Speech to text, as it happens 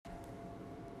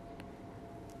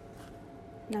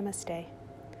Namaste.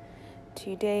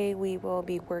 Today we will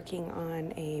be working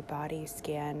on a body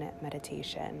scan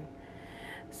meditation.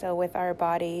 So with our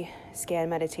body scan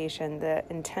meditation, the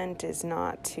intent is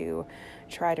not to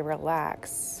try to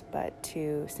relax, but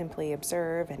to simply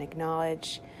observe and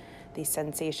acknowledge these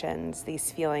sensations, these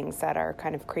feelings that are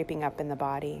kind of creeping up in the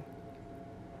body.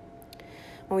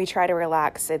 When we try to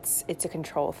relax, it's a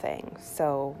control thing.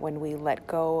 So when we let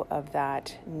go of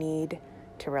that need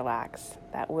to relax,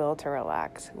 that will to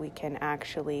relax, we can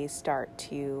actually start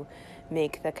to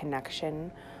make the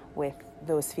connection with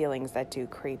those feelings that do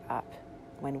creep up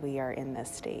when we are in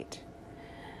this state.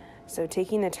 So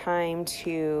taking the time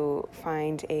to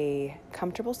find a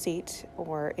comfortable seat,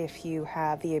 or if you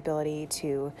have the ability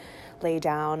to lay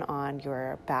down on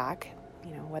your back,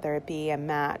 whether it be a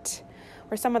mat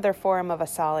or some other form of a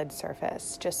solid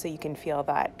surface, just so you can feel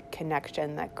that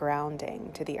connection, that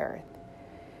grounding to the earth.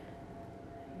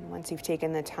 Once you've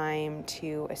taken the time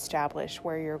to establish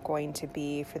where you're going to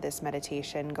be for this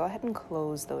meditation, go ahead and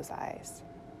close those eyes.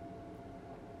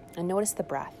 And notice the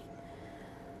breath.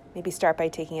 Maybe start by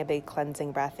taking a big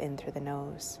cleansing breath in through the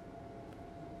nose.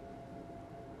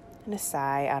 And a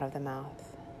sigh out of the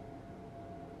mouth.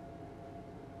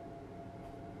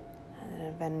 And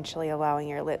eventually allowing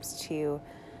your lips to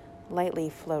lightly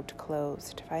float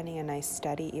closed, finding a nice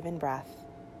steady, even breath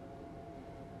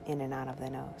in and out of the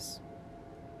nose.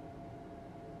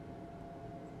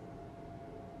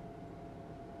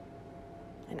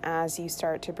 And as you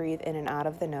start to breathe in and out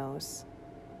of the nose,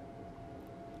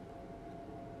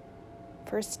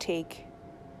 first take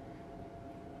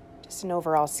just an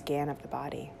overall scan of the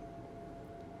body.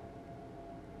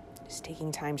 Just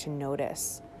taking time to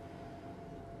notice.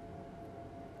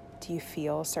 Do you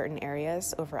feel certain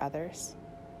areas over others?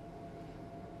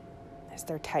 Is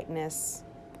there tightness,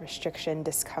 restriction,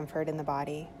 discomfort in the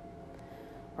body?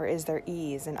 Or is there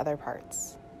ease in other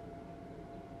parts?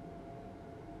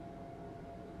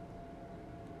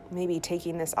 Maybe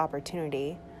taking this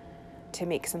opportunity to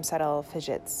make some subtle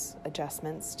fidgets,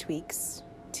 adjustments, tweaks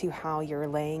to how you're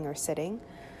laying or sitting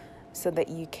so that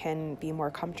you can be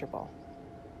more comfortable.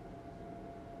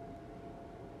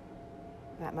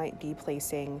 That might be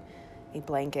placing a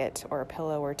blanket or a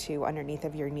pillow or two underneath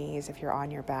of your knees if you're on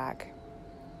your back.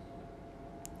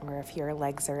 Or if your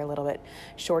legs are a little bit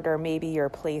shorter, maybe you're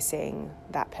placing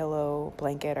that pillow,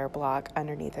 blanket, or block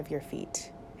underneath of your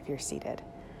feet if you're seated.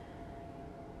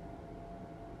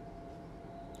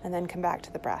 And then come back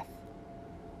to the breath.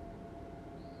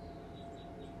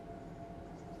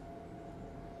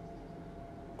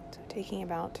 So taking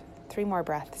about 3 more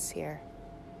breaths here.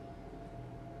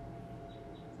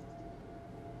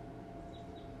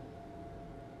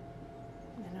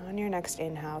 And on your next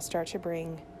inhale, start to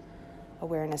bring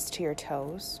awareness to your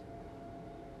toes,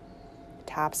 the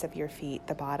tops of your feet,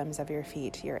 the bottoms of your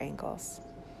feet, your ankles.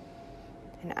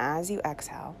 And as you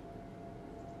exhale,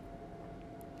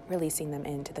 releasing them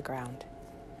into the ground.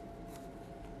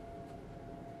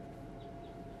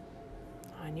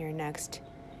 On your next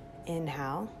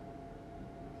inhale,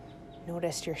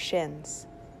 notice your shins,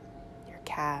 your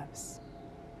calves,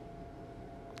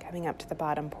 coming up to the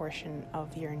bottom portion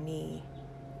of your knee.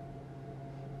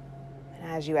 And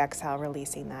as you exhale,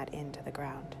 releasing that into the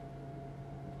ground.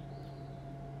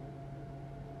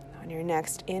 On your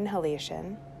next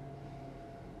inhalation,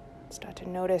 start to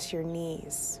notice your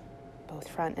knees, both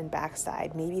front and back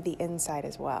side, maybe the inside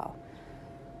as well.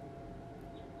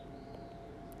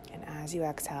 And as you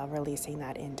exhale, releasing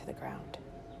that into the ground.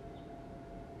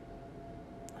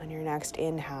 On your next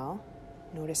inhale,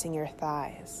 noticing your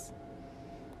thighs,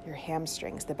 your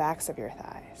hamstrings, the backs of your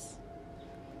thighs,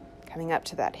 coming up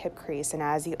to that hip crease, and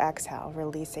as you exhale,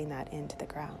 releasing that into the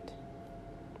ground.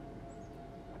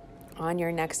 On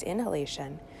your next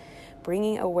inhalation,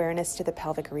 bringing awareness to the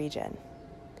pelvic region,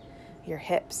 your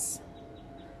hips,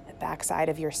 backside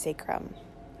of your sacrum,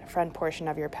 the front portion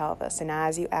of your pelvis, and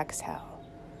as you exhale,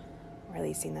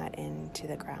 releasing that into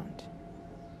the ground.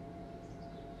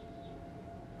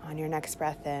 On your next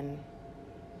breath in,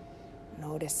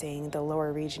 noticing the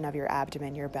lower region of your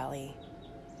abdomen, your belly,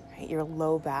 right, your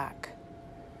low back,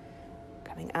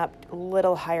 coming up a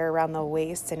little higher around the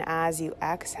waist, and as you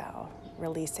exhale,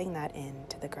 releasing that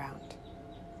into the ground.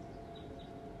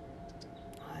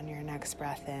 On your next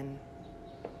breath in,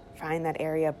 find that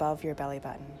area above your belly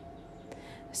button,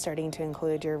 starting to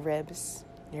include your ribs,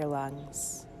 your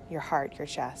lungs, your heart, your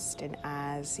chest, and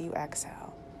as you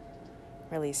exhale,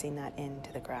 releasing that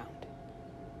into the ground.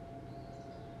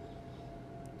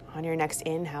 On your next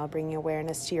inhale, bringing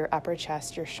awareness to your upper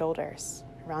chest, your shoulders,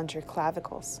 around your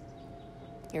clavicles,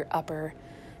 your upper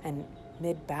and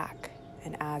mid back,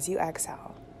 and as you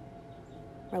exhale,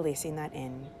 releasing that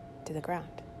in to the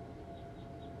ground.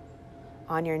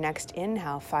 On your next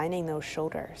inhale, finding those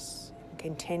shoulders,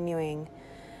 continuing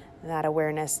that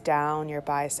awareness down your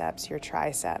biceps, your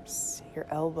triceps, your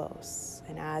elbows.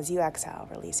 And as you exhale,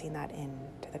 releasing that in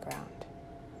to the ground.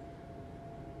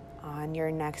 On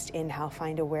your next inhale,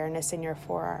 find awareness in your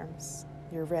forearms,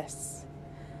 your wrists,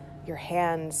 your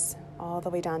hands, all the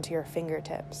way down to your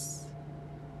fingertips.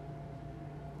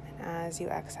 And as you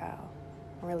exhale,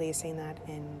 releasing that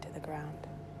into the ground.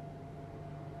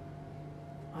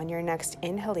 On your next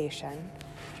inhalation,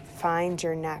 find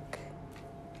your neck,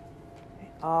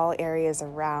 all areas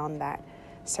around that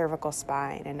cervical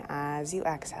spine. And as you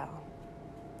exhale,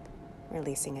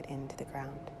 releasing it into the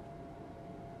ground.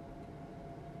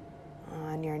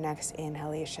 On your next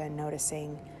inhalation,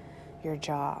 noticing your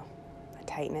jaw, the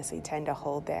tightness we tend to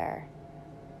hold there,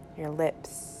 your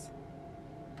lips.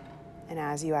 And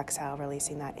as you exhale,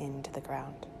 releasing that into the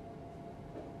ground.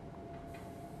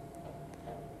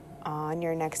 On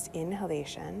your next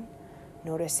inhalation,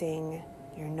 noticing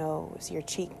your nose, your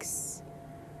cheeks,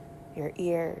 your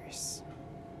ears,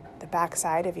 the back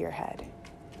side of your head.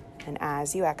 And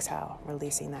as you exhale,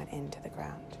 releasing that into the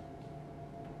ground.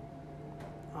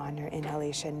 On your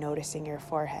inhalation, noticing your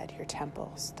forehead, your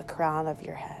temples, the crown of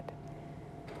your head.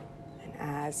 And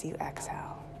as you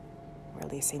exhale,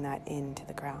 releasing that into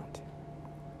the ground.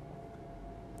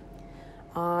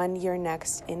 On your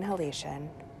next inhalation,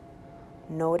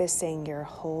 noticing your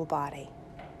whole body.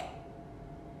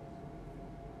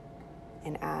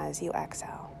 And as you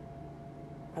exhale,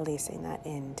 releasing that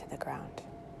into the ground.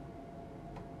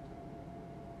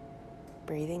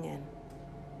 Breathing in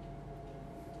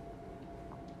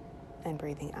and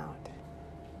breathing out.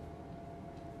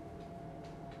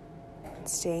 And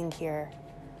staying here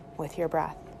with your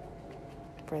breath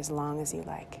for as long as you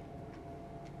like.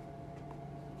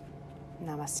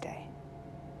 Namaste.